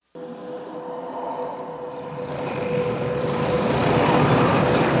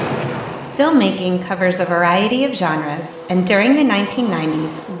Filmmaking covers a variety of genres, and during the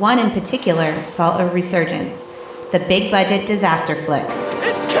 1990s, one in particular saw a resurgence, the big-budget disaster flick.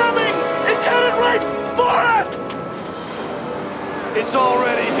 It's coming! It's headed right for us! It's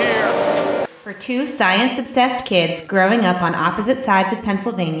already here! For two science-obsessed kids growing up on opposite sides of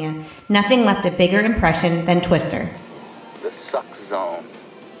Pennsylvania, nothing left a bigger impression than Twister. The suck zone.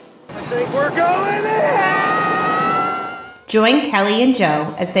 I think we're going in! Join Kelly and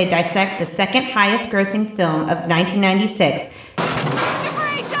Joe as they dissect the second highest grossing film of 1996.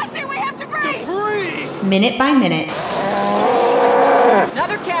 Debris! Dusty, we have debris! Debris! Minute by minute.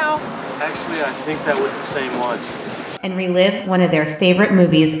 Another cow! Actually, I think that was the same one. And relive one of their favorite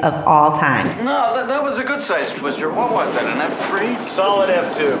movies of all time. No, that was a good-sized Twister. What was that, an F3? Solid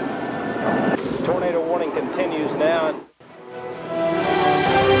F2. Tornado warning continues now.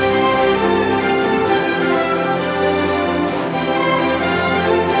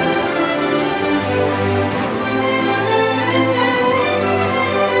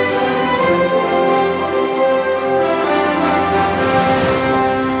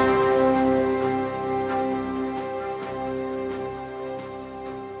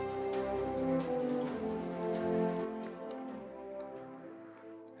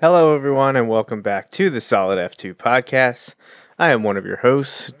 Hello, everyone, and welcome back to the Solid F2 podcast. I am one of your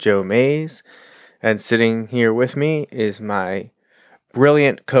hosts, Joe Mays, and sitting here with me is my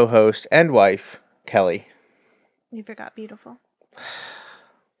brilliant co-host and wife, Kelly. You forgot beautiful.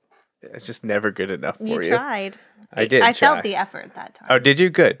 It's just never good enough for you. You tried. I did. I try. felt the effort that time. Oh, did you?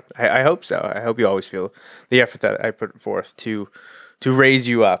 Good. I hope so. I hope you always feel the effort that I put forth to raise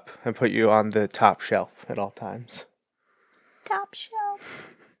you up and put you on the top shelf at all times. Top shelf.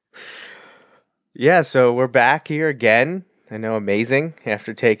 Yeah, so we're back here again. I know, amazing.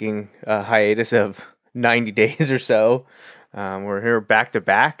 After taking a hiatus of 90 days or so, we're here back to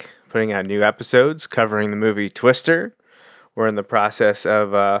back, putting out new episodes covering the movie Twister. We're in the process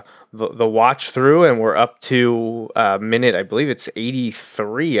of the watch through, and we're up to minute, I believe it's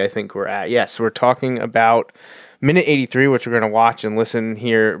 83, I think we're at. Yes, we're talking about minute 83, which we're going to watch and listen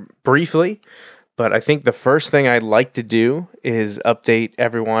here briefly. But I think the first thing I'd like to do is update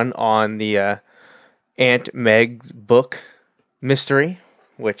everyone on the Aunt Meg's book mystery,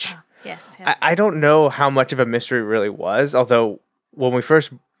 which Yes. I don't know how much of a mystery it really was, although when we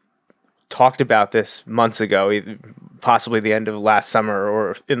first talked about this months ago, possibly the end of last summer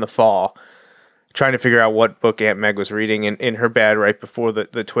or in the fall, trying to figure out what book Aunt Meg was reading in her bed right before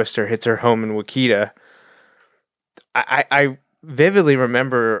the Twister hits her home in Wakita, I vividly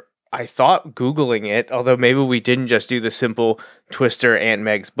remember I thought Googling it, although maybe we didn't just do the simple Twister Aunt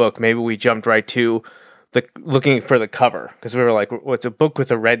Meg's book. Maybe we jumped right to looking for the cover, because we were like, what's a book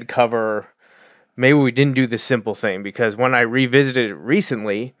with a red cover? Maybe we didn't do the simple thing, because when I revisited it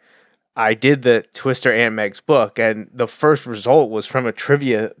recently, I did the Twister Aunt Meg's book, and the first result was from a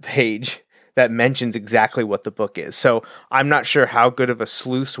trivia page that mentions exactly what the book is. So I'm not sure how good of a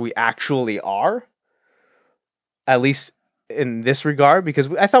sleuths we actually are, at least in this regard,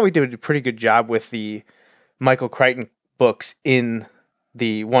 because I thought we did a pretty good job with the Michael Crichton books in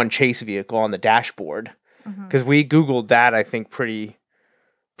the one chase vehicle on the dashboard, because we Googled that, I think, pretty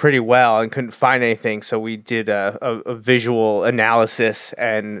well and couldn't find anything. So we did a visual analysis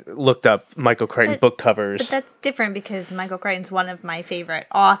and looked up Michael Crichton book covers. But that's different because Michael Crichton's one of my favorite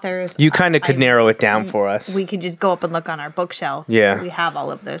authors. You kind of could narrow it down for us. We could just go up and look on our bookshelf. Yeah. We have all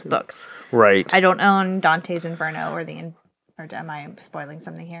of those books. Right. I don't own Dante's Inferno or am I spoiling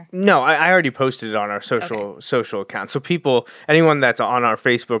something here? No, I already posted it on our social account. So people, anyone that's on our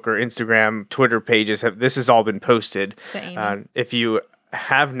Facebook or Instagram, Twitter pages, this has all been posted. So if you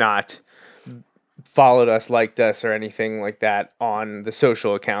have not followed us, liked us, or anything like that on the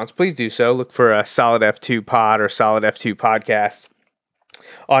social accounts, please do so. Look for a Solid F2 Pod or Solid F2 Podcast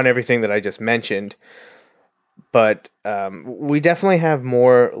on everything that I just mentioned. But we definitely have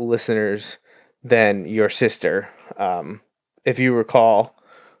more listeners than your sister. If you recall,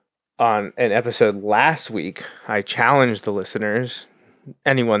 on an episode last week, I challenged the listeners,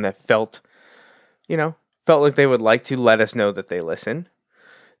 anyone that felt like they would like to let us know that they listen.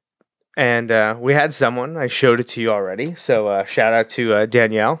 And we had someone. I showed it to you already. So shout out to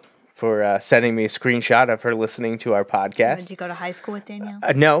Danielle for sending me a screenshot of her listening to our podcast. Did you go to high school with Danielle?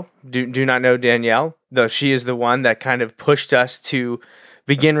 No, do not know Danielle, though she is the one that kind of pushed us to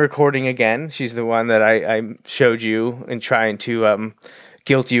begin recording again. She's the one that I showed you in trying to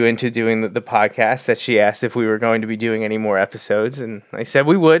guilt you into doing the podcast, that she asked if we were going to be doing any more episodes. And I said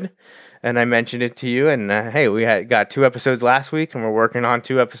we would. And I mentioned it to you. And hey, we got 2 episodes last week, and we're working on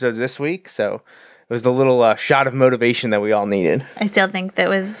 2 episodes this week. So it was the little shot of motivation that we all needed. I still think that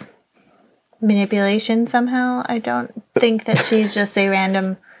was manipulation somehow. I don't think that she's just a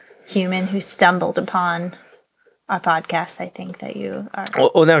random human who stumbled upon our podcast. I think that you are.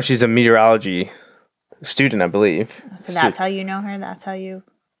 Well, no, she's a meteorology student, I believe. So that's how you know her? That's how you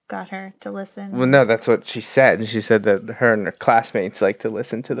got her to listen? Well, no, that's what she said. She said that her and her classmates like to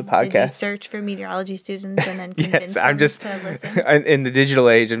listen to the podcast. Did you search for meteorology students and then convince I'm them just to listen? in the digital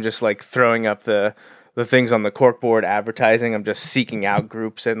age. I'm just like throwing up the things on the corkboard advertising. I'm just seeking out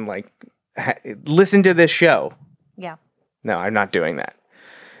groups and like listen to this show. Yeah. No, I'm not doing that.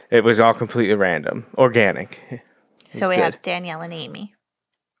 It was all completely random, organic. So we have Danielle and Amy.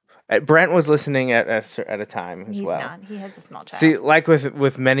 Brent was listening at a time as He's well. not. He has a small child. See, like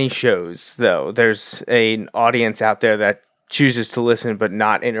with many shows, though, there's an audience out there that chooses to listen but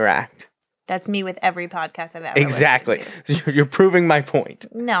not interact. That's me with every podcast I've ever Exactly. listened to. You're proving my point.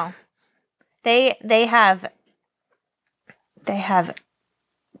 No. They have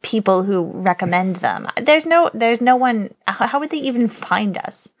people who recommend them. There's no one. How would they even find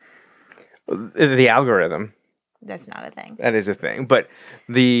us? The algorithm. That's not a thing. That is a thing. But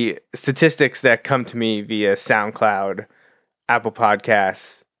the statistics that come to me via SoundCloud, Apple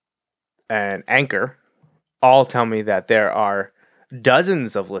Podcasts, and Anchor all tell me that there are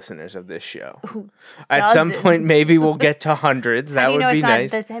dozens of listeners of this show. At some point, maybe we'll get to hundreds. That would be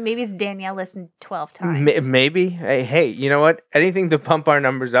nice. Maybe it's Danielle listened 12 times. Maybe. Hey, you know what? Anything to pump our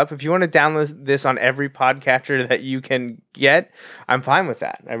numbers up. If you want to download this on every podcatcher that you can get, I'm fine with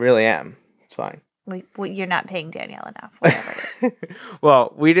that. I really am. It's fine. You're not paying Danielle enough. Whatever it is.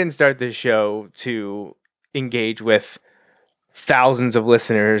 Well, we didn't start this show to engage with thousands of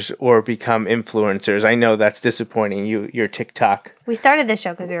listeners or become influencers. I know that's disappointing. Your TikTok. We started this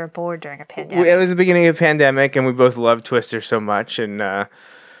show because we were bored during a pandemic. It was the beginning of a pandemic, and we both loved Twister so much, and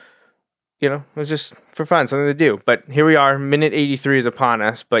it was just for fun, something to do. But here we are. Minute 83 is upon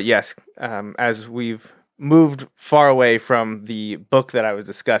us. But yes, as we've moved far away from the book that I was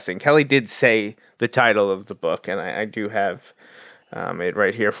discussing, Kelly did say the title of the book, and I do have it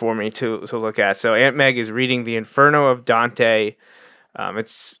right here for me to look at. So Aunt Meg is reading The Inferno of Dante.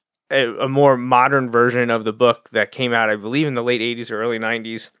 It's a more modern version of the book that came out, I believe, in the late 80s or early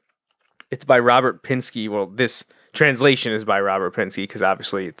 90s. It's by Robert Pinsky. Well, this translation is by Robert Pinsky because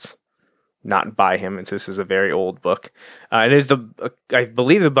obviously it's not by him, and this is a very old book. It is I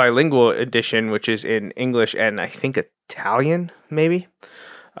believe the bilingual edition, which is in English and I think Italian, maybe.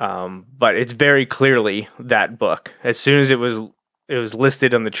 But it's very clearly that book. As soon as it was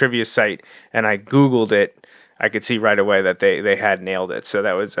listed on the trivia site, and I Googled it, I could see right away that they had nailed it. So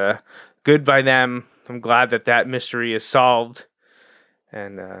that was good by them. I'm glad that mystery is solved,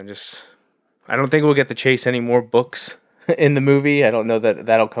 and I don't think we'll get to chase any more books in the movie. I don't know that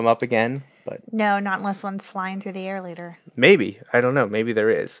that'll come up again, but no, not unless one's flying through the air later. Maybe. I don't know. Maybe there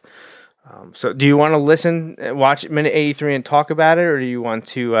is. So do you want to watch minute 83 and talk about it, or do you want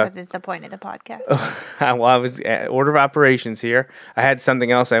to... That is the point of the podcast. Well, I was order of operations here. I had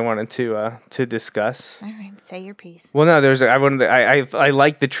something else I wanted to discuss. All right, say your piece. Well, no, I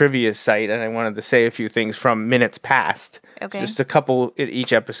like the trivia site, and I wanted to say a few things from minutes past. Okay. Just a couple in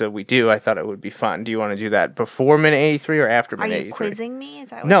each episode we do. I thought it would be fun. Do you want to do that before minute 83 or after minute 83? Are you quizzing me?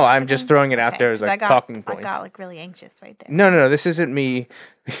 Is that what No, you're I'm just doing? throwing it out there as talking I points. got really anxious right there. No, this isn't me.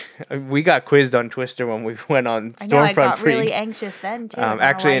 We got quizzed on Twister when we went on Stormfront I know, I got Free. really anxious then too. I don't know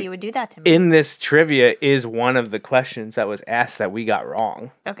actually, why you would do that to me. In this trivia is one of the questions that was asked that we got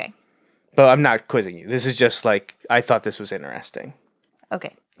wrong. Okay. But I'm not quizzing you. This is just like, I thought this was interesting.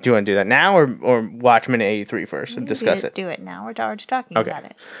 Okay. Do you want to do that now or watch minute 83 first and discuss it? Do it now. We're already talking Okay. about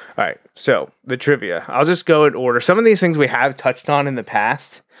it. All right. So the trivia. I'll just go in order. Some of these things we have touched on in the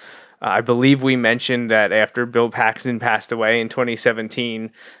past. I believe we mentioned that after Bill Paxton passed away in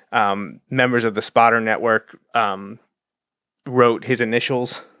 2017, members of the Spotter Network wrote his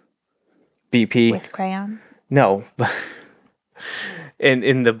initials, BP. With crayon? No.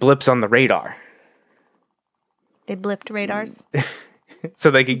 in the blips on the radar. They blipped radars? So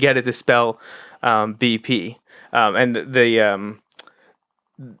they could get it to spell BP. And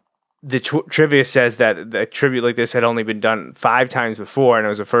the trivia says that the tribute like this had only been done 5 times before, and it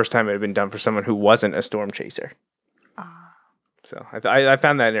was the first time it had been done for someone who wasn't a storm chaser. So I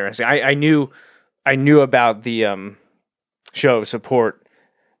found that interesting. I knew about the show of support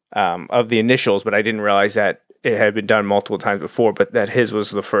of the initials, but I didn't realize that it had been done multiple times before, but that his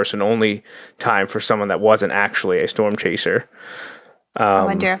was the first and only time for someone that wasn't actually a storm chaser. I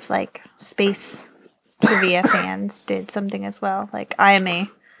wonder if like space trivia fans did something as well. Like I am a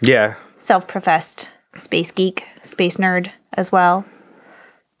self-professed space geek, space nerd as well.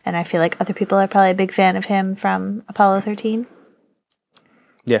 And I feel like other people are probably a big fan of him from Apollo 13.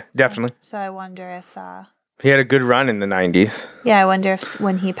 Yeah, definitely. So I wonder if he had a good run in the 90s. Yeah, I wonder if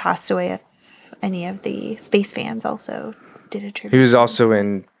when he passed away, if any of the space fans also did a tribute. He was also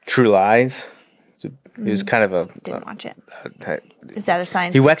in True Lies. He was kind of a... Didn't watch it. Is that a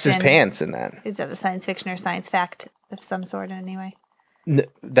science He fiction? wets his pants in that. Is that a science fiction or science fact of some sort anyway?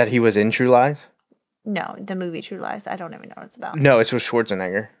 That he was in True Lies? No, the movie True Lies. I don't even know what it's about. No, it's with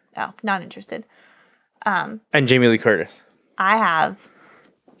Schwarzenegger. Oh, not interested. And Jamie Lee Curtis. I have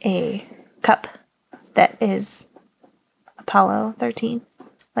a cup that is Apollo 13.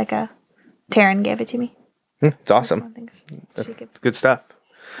 Taryn gave it to me. It's awesome. That's good stuff.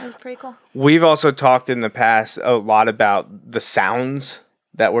 That was pretty cool. We've also talked in the past a lot about the sounds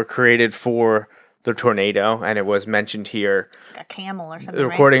that were created for the tornado, and it was mentioned here. It's like a camel or something. The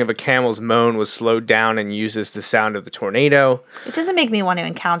recording of a camel's moan was slowed down and uses the sound of the tornado. It doesn't make me want to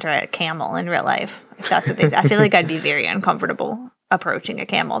encounter a camel in real life. If that's what they say. I feel like I'd be very uncomfortable approaching a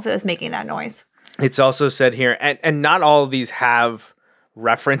camel if it was making that noise. It's also said here, and not all of these have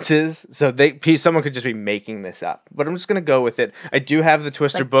references, so someone could just be making this up. But I'm just gonna go with it. I do have the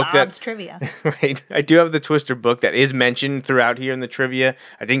Twister book Bob's trivia. Right. I do have the Twister book that is mentioned throughout here in the trivia.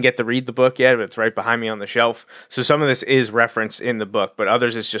 I didn't get to read the book yet, but it's right behind me on the shelf. So some of this is referenced in the book, but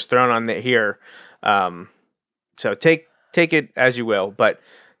others is just thrown on here. So take it as you will. But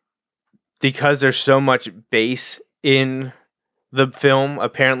because there's so much bass in the film,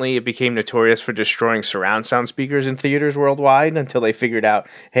 apparently it became notorious for destroying surround sound speakers in theaters worldwide until they figured out,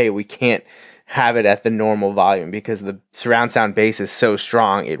 hey, we can't have it at the normal volume because the surround sound bass is so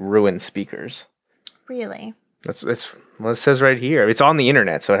strong it ruins speakers. Really? That's what it says right here. It's on the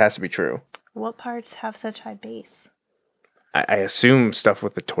internet, so it has to be true. What parts have such high bass? I assume stuff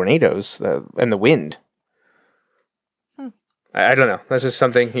with the tornadoes and the wind. I don't know. That's just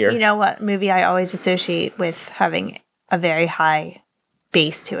something here. You know what movie I always associate with having a very high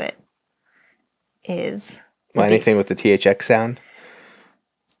bass to it is... anything with the THX sound?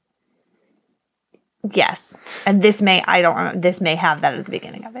 Yes. And this may have that at the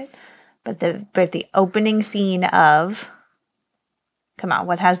beginning of it. But the opening scene of... Come on,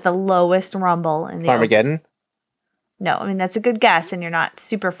 what has the lowest rumble in the... Armageddon? No, I mean, that's a good guess, and you're not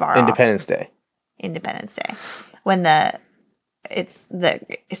super far Independence Day. Independence Day. When the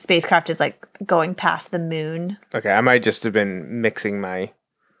spacecraft is going past the moon. Okay, I might just have been mixing my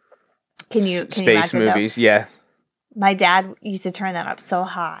space movies. Though? Yeah. My dad used to turn that up so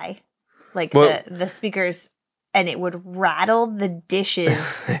high, the speakers, and it would rattle the dishes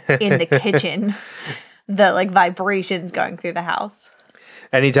in the kitchen. The vibrations going through the house.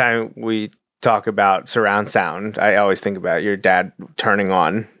 Anytime we talk about surround sound, I always think about your dad turning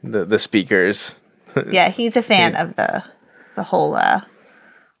on the speakers. Yeah, he's a fan of the whole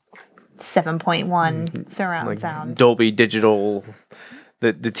 7.1 surround sound. Dolby Digital,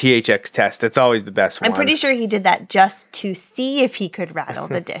 the THX test. That's always the best one. I'm pretty sure he did that just to see if he could rattle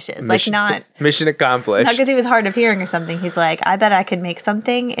the dishes. Mission accomplished. Not because he was hard of hearing or something. He's like, I bet I could make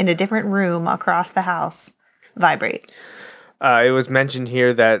something in a different room across the house vibrate. It was mentioned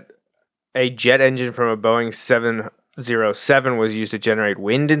here that a jet engine from a Boeing 707 was used to generate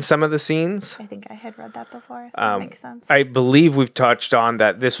wind in some of the scenes. I think I had read that before. That makes sense. I believe we've touched on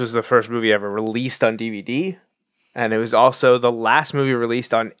that this was the first movie ever released on DVD. And it was also the last movie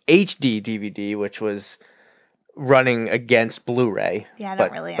released on HD DVD, which was running against Blu-ray. Yeah, I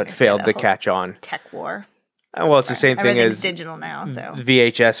don't really understand but failed to catch on. Tech war. Well, it's the same thing as digital now, so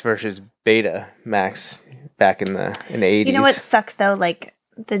VHS versus Betamax back in the 80s. You know what sucks though?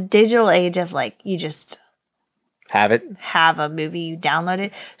 The digital age of you just have a movie, you download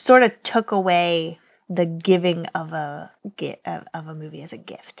it, sort of took away the giving of a movie as a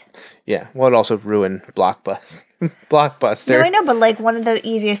gift. Yeah, well, it also ruined Blockbuster. No, I know, but one of the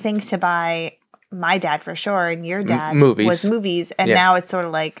easiest things to buy, my dad for sure, and your dad was movies, and now it's sort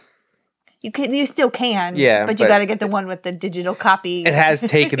of you still can, but you got to get the one with the digital copy. It has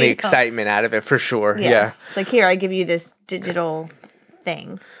taken the excitement out of it for sure. Yeah. It's here, I give you this digital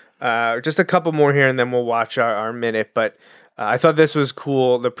thing. Just a couple more here, and then we'll watch our minute. But I thought this was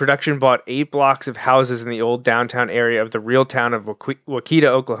cool. The production bought 8 blocks of houses in the old downtown area of the real town of Waukeeta,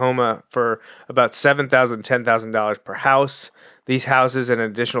 Oklahoma, for about $7,000 to $10,000 per house. These houses and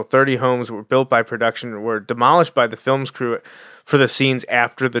an additional 30 homes were built by production and were demolished by the film's crew for the scenes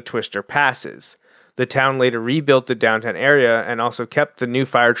after the Twister passes. The town later rebuilt the downtown area and also kept the new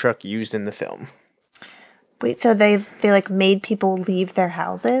fire truck used in the film. Wait, so they made people leave their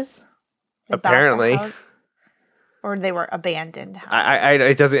houses? Apparently. Or they were abandoned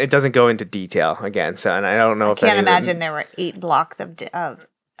houses? It doesn't go into detail again, so and I don't know. I can't imagine there were 8 blocks of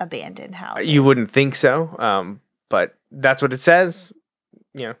abandoned houses. You wouldn't think so, but that's what it says.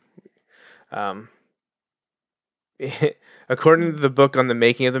 you know, according to the book on the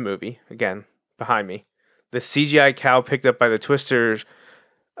making of the movie, again, behind me, the CGI cow picked up by the Twisters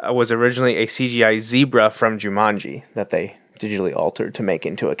was originally a CGI zebra from Jumanji that they digitally altered to make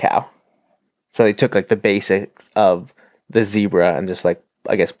into a cow. So they took like the basics of the zebra and just like,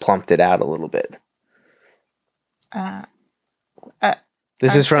 I guess, plumped it out a little bit.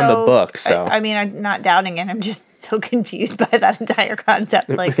 This is from the book, so. I mean, I'm not doubting it. I'm just so confused by that entire concept.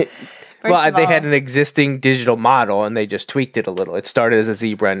 Like, well, they had an existing digital model and they just tweaked it a little. It started as a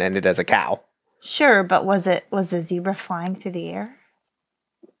zebra and ended as a cow. Sure, but was the zebra flying through the air?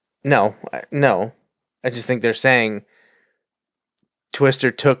 No. I just think they're saying Twister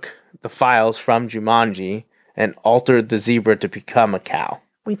took the files from Jumanji and altered the zebra to become a cow.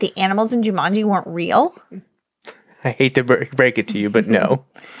 Wait, the animals in Jumanji weren't real? I hate to break it to you, but no.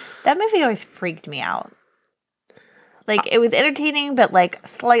 That movie always freaked me out. Like, it was entertaining, but like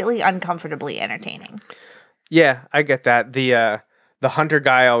slightly uncomfortably entertaining. Yeah, I get that. The hunter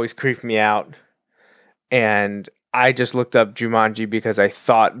guy always creeped me out. And I just looked up Jumanji because I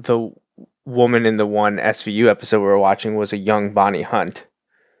thought the woman in the one SVU episode we were watching was a young Bonnie Hunt.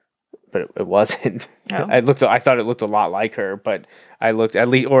 But it wasn't. No. I thought it looked a lot like her, but I looked at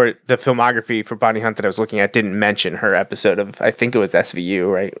least, or the filmography for Bonnie Hunt that I was looking at didn't mention her episode of, I think it was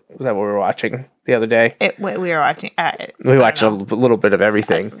SVU, right? Was that what we were watching the other day? We were watching. We watched a little bit of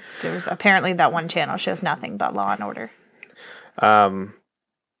everything. There's apparently that one channel shows nothing but Law and Order. All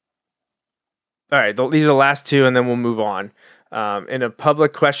right, these are the last two, and then we'll move on. In a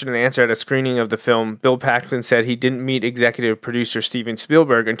public question and answer at a screening of the film, Bill Paxton said he didn't meet executive producer Steven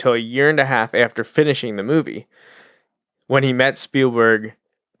Spielberg until a year and a half after finishing the movie. When he met Spielberg,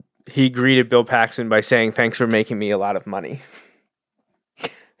 he greeted Bill Paxton by saying, "Thanks for making me a lot of money."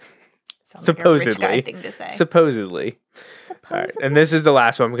 Supposedly. Like a rich guy thing to say. Supposedly. All right, and this is the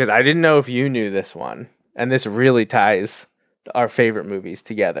last one because I didn't know if you knew this one, and this really ties our favorite movies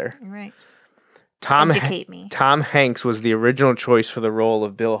together. Right. Educate me. Tom Hanks was the original choice for the role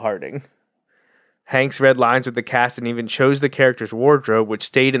of Bill Harding. Hanks read lines with the cast and even chose the character's wardrobe, which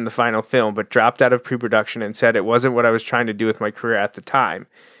stayed in the final film, but dropped out of pre-production and said it wasn't what I was trying to do with my career at the time.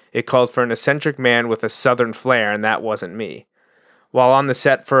 It called for an eccentric man with a southern flair, and that wasn't me. While on the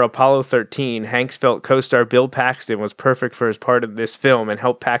set for Apollo 13, Hanks felt co-star Bill Paxton was perfect for his part of this film and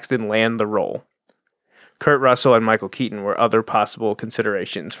helped Paxton land the role. Kurt Russell and Michael Keaton were other possible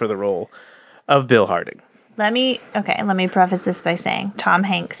considerations for the role of Bill Harding. Let me preface this by saying Tom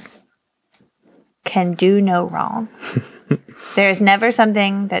Hanks can do no wrong. There's never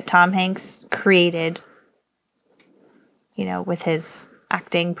something that Tom Hanks created, with his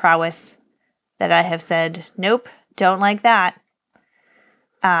acting prowess that I have said, nope, don't like that.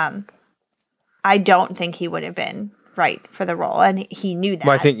 I don't think he would have been right for the role, and he knew that.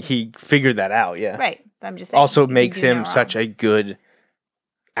 Well, I think he figured that out, yeah. Right. I'm just saying. Also makes him such a good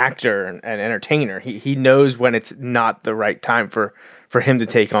actor and entertainer. He knows when it's not the right time for him to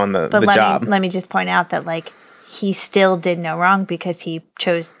take on the job. Let me just point out that he still did no wrong because he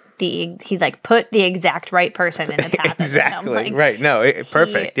chose put the exact right person in the path. Exactly. Right. No,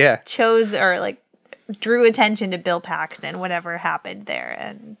 perfect. Yeah. Chose or drew attention to Bill Paxton, whatever happened there.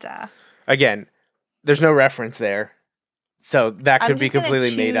 And again, there's no reference there. So that could be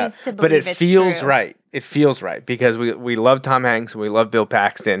completely made up. But it feels true. Right. It feels right because we love Tom Hanks and we love Bill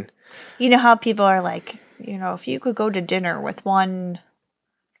Paxton. You know how people are like, if you could go to dinner with one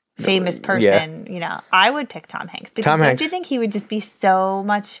famous person, I would pick Tom Hanks. Because don't you think he would just be so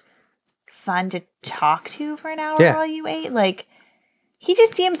much fun to talk to for an hour while you ate? He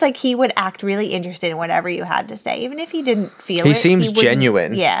just seems like he would act really interested in whatever you had to say, even if he didn't feel it. He seems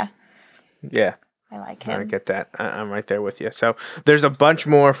genuine. Yeah. Yeah. I like him. I get that. I'm right there with you. So there's a bunch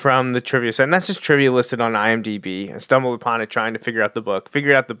more from the trivia set, and that's just trivia listed on IMDb. I stumbled upon it trying to figured out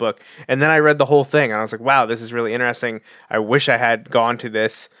the book, and then I read the whole thing, and I was like, wow, this is really interesting. I wish I had gone to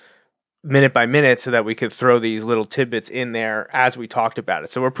this minute by minute so that we could throw these little tidbits in there as we talked about it.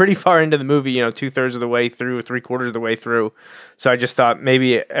 So we're pretty far into the movie, 2/3 of the way through, 3/4 of the way through. So I just thought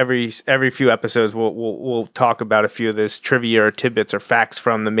maybe every few episodes we'll talk about a few of this trivia or tidbits or facts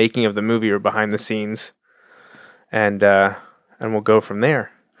from the making of the movie or behind the scenes, and we'll go from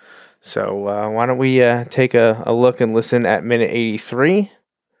there. So why don't we take a look and listen at minute 83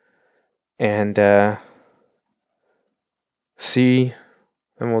 and see.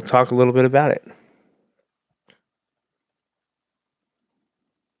 And we'll talk a little bit about it.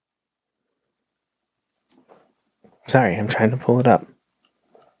 Sorry, I'm trying to pull it up.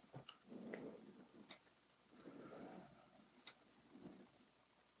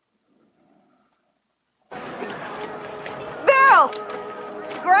 Bill!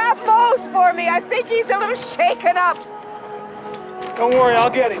 close for me. I think he's a little shaken up. Don't worry, I'll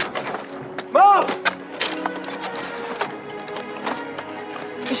get him. Move!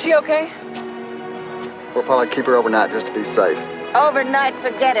 Is she okay? We'll probably keep her overnight just to be safe. Overnight,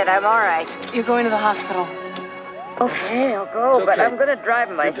 forget it. I'm all right. You're going to the hospital. Okay, I'll go, but I'm gonna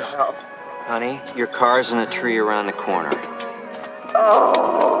drive myself. Honey, your car's in a tree around the corner.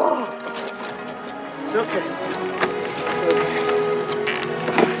 Oh. It's okay.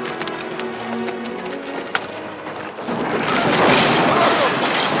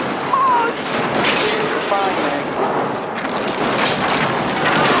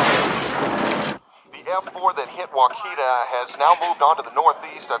 The F4 that hit Waukeeta has now moved on to the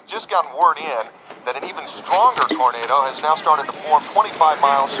northeast. I've just gotten word in that an even stronger tornado has now started to form 25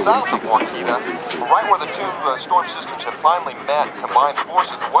 miles south of Waukeeta, right where the two storm systems have finally met and combined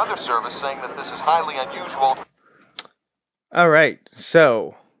forces. The Weather Service saying that this is highly unusual. All right,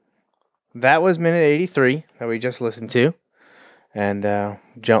 so that was minute 83 that we just listened to. And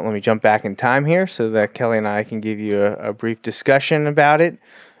let me jump back in time here so that Kelly and I can give you a brief discussion about it.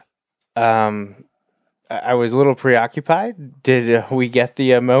 I was a little preoccupied. Did we get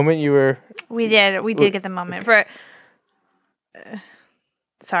the moment you were... We did get the moment.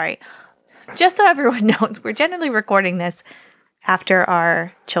 Sorry. Just so everyone knows, we're generally recording this after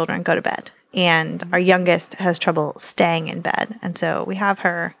our children go to bed. And our youngest has trouble staying in bed. And so we have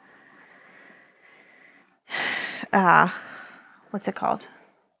her... what's it called?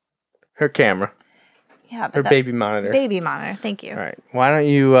 Her camera. Yeah, her baby monitor. Baby monitor. Thank you. All right. Why don't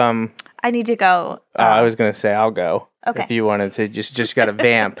you... I need to go. I was going to say I'll go. Okay. If you wanted to, just got to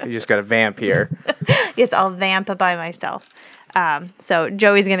vamp. You just got to vamp here. Yes, I'll vamp by myself. So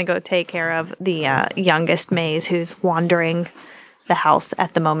Joey's going to go take care of the youngest Maze, who's wandering the house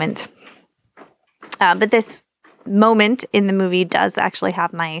at the moment. But this moment in the movie does actually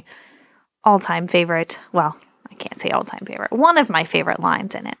have my all-time favorite. Well, I can't say all-time favorite. One of my favorite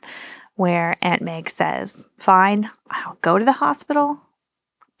lines in it, where Aunt Meg says, "Fine, I'll go to the hospital,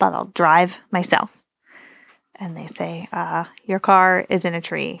 but I'll drive myself." And they say, your car is in a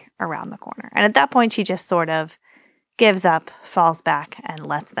tree around the corner. And at that point, she just sort of gives up, falls back, and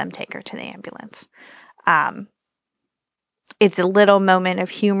lets them take her to the ambulance. It's a little moment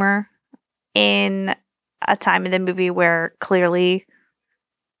of humor in a time in the movie where clearly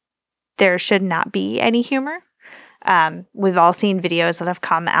there should not be any humor. We've all seen videos that have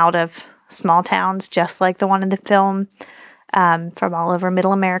come out of small towns, just like the one in the film, from all over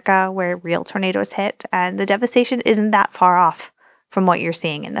Middle America where real tornadoes hit, and the devastation isn't that far off from what you're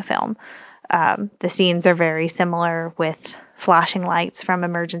seeing in the film. The scenes are very similar, with flashing lights from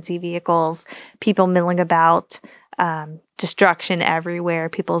emergency vehicles, people milling about, destruction everywhere,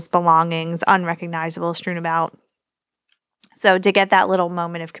 people's belongings unrecognizable, strewn about. So to get that little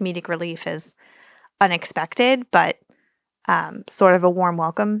moment of comedic relief is unexpected, but sort of a warm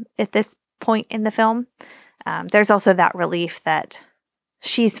welcome at this point in the film. There's also that relief that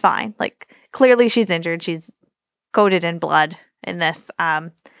she's fine. Like, clearly she's injured. She's coated in blood in this.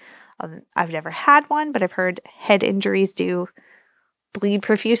 I've never had one, but I've heard head injuries do bleed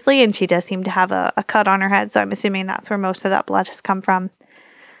profusely, and she does seem to have a cut on her head, so I'm assuming that's where most of that blood has come from.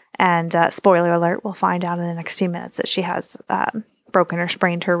 And spoiler alert, we'll find out in the next few minutes that she has broken or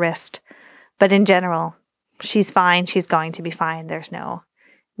sprained her wrist. But in general, she's fine. She's going to be fine. There's no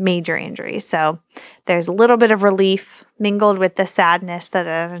major injuries. So there's a little bit of relief mingled with the sadness that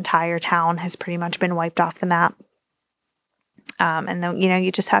an entire town has pretty much been wiped off the map. And then,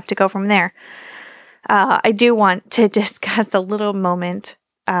 you just have to go from there. I do want to discuss a little moment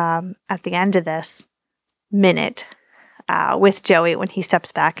at the end of this minute with Joey when he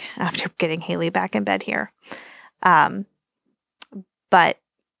steps back after getting Haley back in bed here. But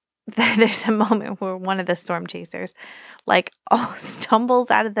there's a moment where one of the storm chasers stumbles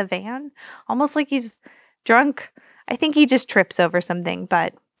out of the van, almost like he's drunk. I think he just trips over something,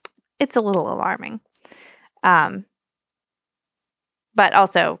 but it's a little alarming. But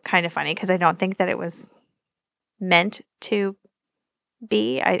also kind of funny because I don't think that it was meant to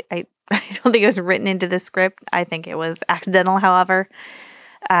be. I don't think it was written into the script. I think it was accidental, however.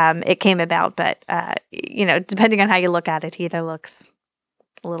 It came about, but, depending on how you look at it, he either looks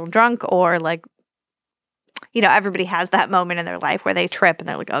a little drunk or everybody has that moment in their life where they trip and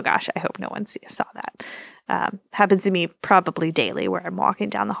they're like, oh gosh, I hope no one saw that. Happens to me probably daily where I'm walking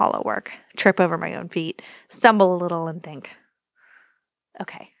down the hall at work, trip over my own feet, stumble a little and think,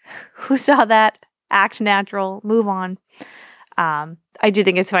 okay, who saw that? Act natural, move on. I do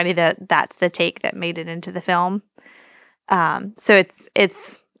think it's funny that that's the take that made it into the film. So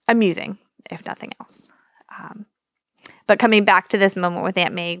it's amusing, if nothing else. But coming back to this moment with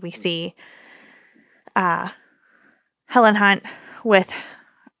Aunt May, we see Helen Hunt with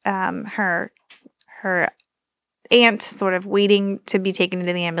her aunt sort of waiting to be taken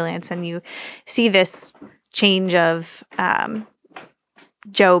into the ambulance, and you see this change of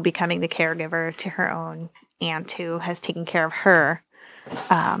Jo becoming the caregiver to her own aunt who has taken care of her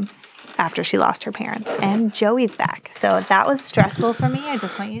after she lost her parents. And Joey's back. So that was stressful for me. I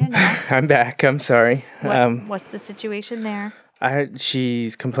just want you to know. I'm back. I'm sorry. What's the situation there?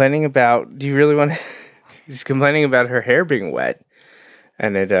 She's complaining about. Do you really want to? She's complaining about her hair being wet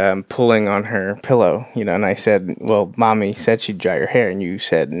and it pulling on her pillow. And I said, "Well, Mommy said she'd dry her hair," and you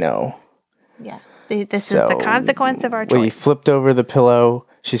said no. Yeah, this is the consequence of our choice. We flipped over the pillow.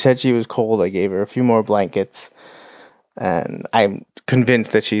 She said she was cold. I gave her a few more blankets, and I'm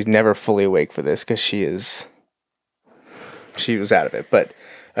convinced that she's never fully awake for this because she was out of it. But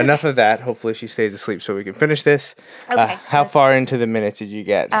enough of that. Hopefully she stays asleep so we can finish this. Okay. How far into the minute did you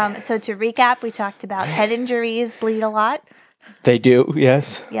get? So to recap, we talked about head injuries bleed a lot. They do,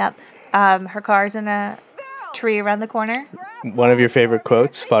 yes. Yep. Her car's in a tree around the corner. One of your favorite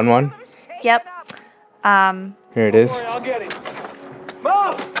quotes, fun one. Yep. Here it is. I'll get him.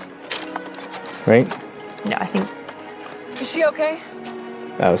 Move! Right? No, I think. Is she okay?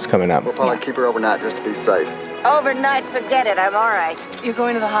 That was coming up. We'll probably keep her overnight just to be safe. Overnight, forget it. I'm all right. You're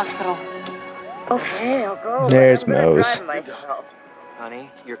going to the hospital. Okay, I'll go. There's I'm gonna Mose. drive myself. Honey,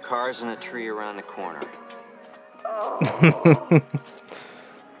 your car's in a tree around the corner. All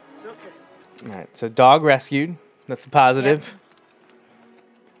right, so dog rescued. That's a positive. Yep.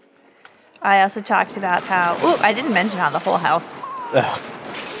 I also talked about how. Ooh, I didn't mention how the whole house.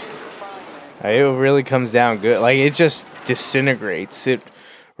 It really comes down good. Like, it just disintegrates. It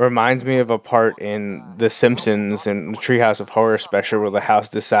reminds me of a part in The Simpsons and the Treehouse of Horror special where the house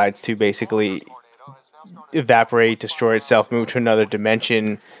decides to basically evaporate, destroy itself, move to another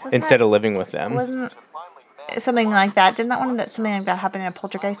dimension instead of living with them. Wasn't something like that? Didn't something like that happen in a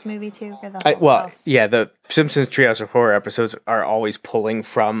Poltergeist movie too? Where the whole house... yeah, the Simpsons Treehouse of Horror episodes are always pulling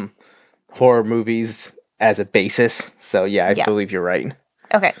from horror movies as a basis. So yeah, I believe you're right.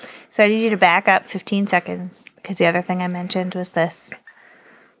 Okay, so I need you to back up 15 seconds because the other thing I mentioned was this.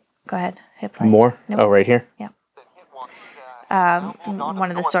 Go ahead, hit play. More? Nope. Oh, right here? Yeah.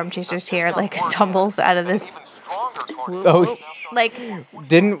 One of the storm chasers here stumbles out of this. Oh,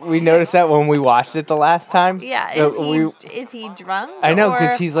 didn't we notice that when we watched it the last time? Yeah, is he drunk? I know,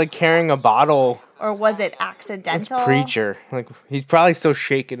 because he's carrying a bottle. Or was it accidental? It's Preacher. He's probably still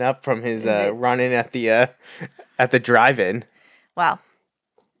shaken up from his run-in at the drive-in. Wow.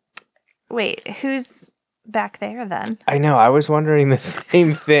 Wait, who's back there then? I know. I was wondering the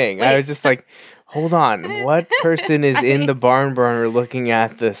same thing. I was just hold on. What person is in the barn burner looking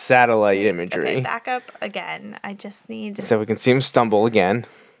at the satellite imagery? Okay, back up again. I just need... So we can see him stumble again.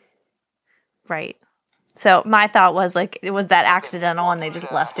 Right. So my thought was was that accidental and they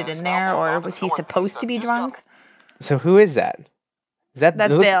just left it in there, or was he supposed to be drunk? So who is that? That's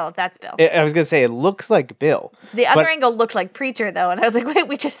Bill. That's Bill. I was going to say, it looks like Bill. So the other angle looked like Preacher, though, and I was like, wait,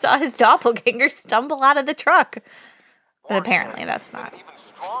 we just saw his doppelganger stumble out of the truck. But apparently that's not.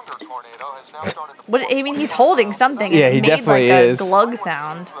 He's holding something. Yeah, and he made definitely is. A glug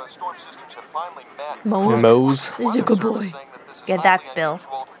sound. Mose. He's a good boy. Yeah, that's Bill.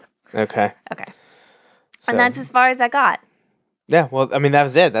 Okay. And that's as far as I got. Yeah, well, that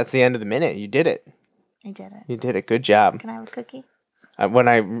was it. That's the end of the minute. You did it. I did it. You did it. Good job. Can I have a cookie? When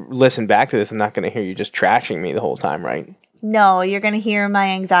I listen back to this, I'm not going to hear you just trashing me the whole time, right? No, you're going to hear my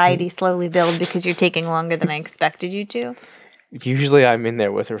anxiety slowly build because you're taking longer than I expected you to. Usually I'm in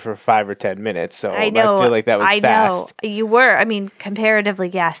there with her for 5 or 10 minutes, so I feel like that was fast. I know. You were. Comparatively,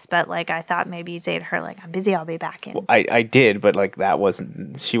 yes, but I thought maybe you'd say to her, I'm busy, I'll be back in. Well, I did, but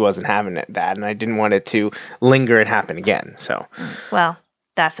she wasn't having that, and I didn't want it to linger and happen again, so. Well,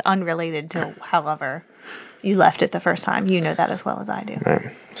 that's unrelated to however you left it the first time. You know that as well as I do.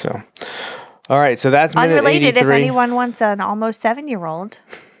 Right, so. All right, so that's minute unrelated 83. If anyone wants an almost 7-year-old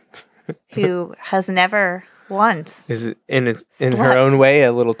who has never once is in her own way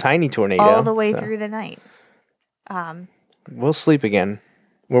a little tiny tornado all the way through the night. We'll sleep again.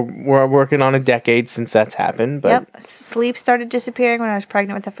 We're working on a decade since that's happened, but sleep started disappearing when I was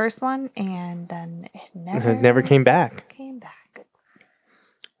pregnant with the first one, and then it never came back.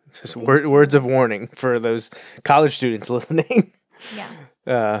 It's just words of warning for those college students listening.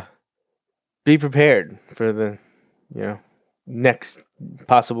 Yeah. Be prepared for the, next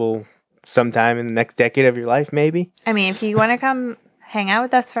possible sometime in the next decade of your life, maybe. If you want to come hang out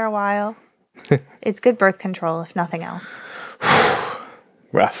with us for a while, it's good birth control, if nothing else.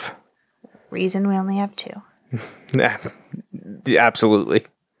 Rough. Reason we only have 2. Yeah, absolutely.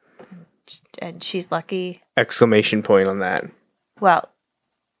 And she's lucky. Exclamation point on that. Well,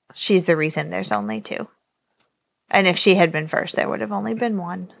 she's the reason there's only 2. And if she had been first, there would have only been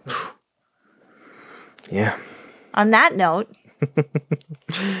 1. Yeah. On that note.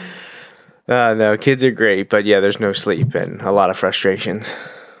 No, kids are great, but yeah, there's no sleep and a lot of frustrations.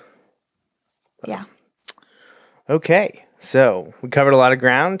 Yeah. Okay, so we covered a lot of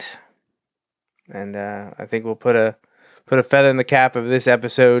ground, and I think we'll put a feather in the cap of this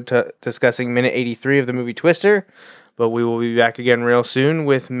episode discussing minute 83 of the movie Twister. But we will be back again real soon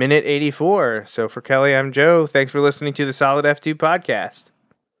with minute 84. So for Kelly, I'm Joe. Thanks for listening to the Solid F2 podcast.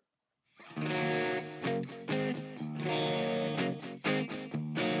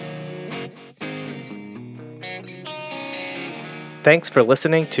 Thanks for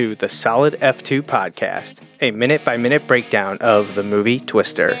listening to the Solid F2 podcast, a minute-by-minute breakdown of the movie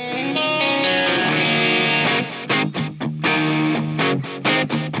Twister.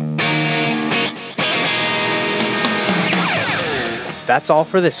 That's all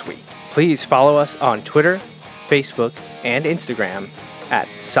for this week. Please follow us on Twitter, Facebook, and Instagram at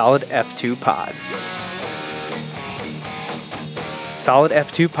Solid F2 Pod. Solid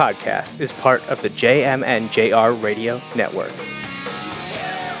F2 Podcast is part of the JMNJR Radio Network.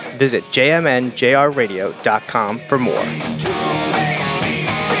 Visit jmnjrradio.com for more.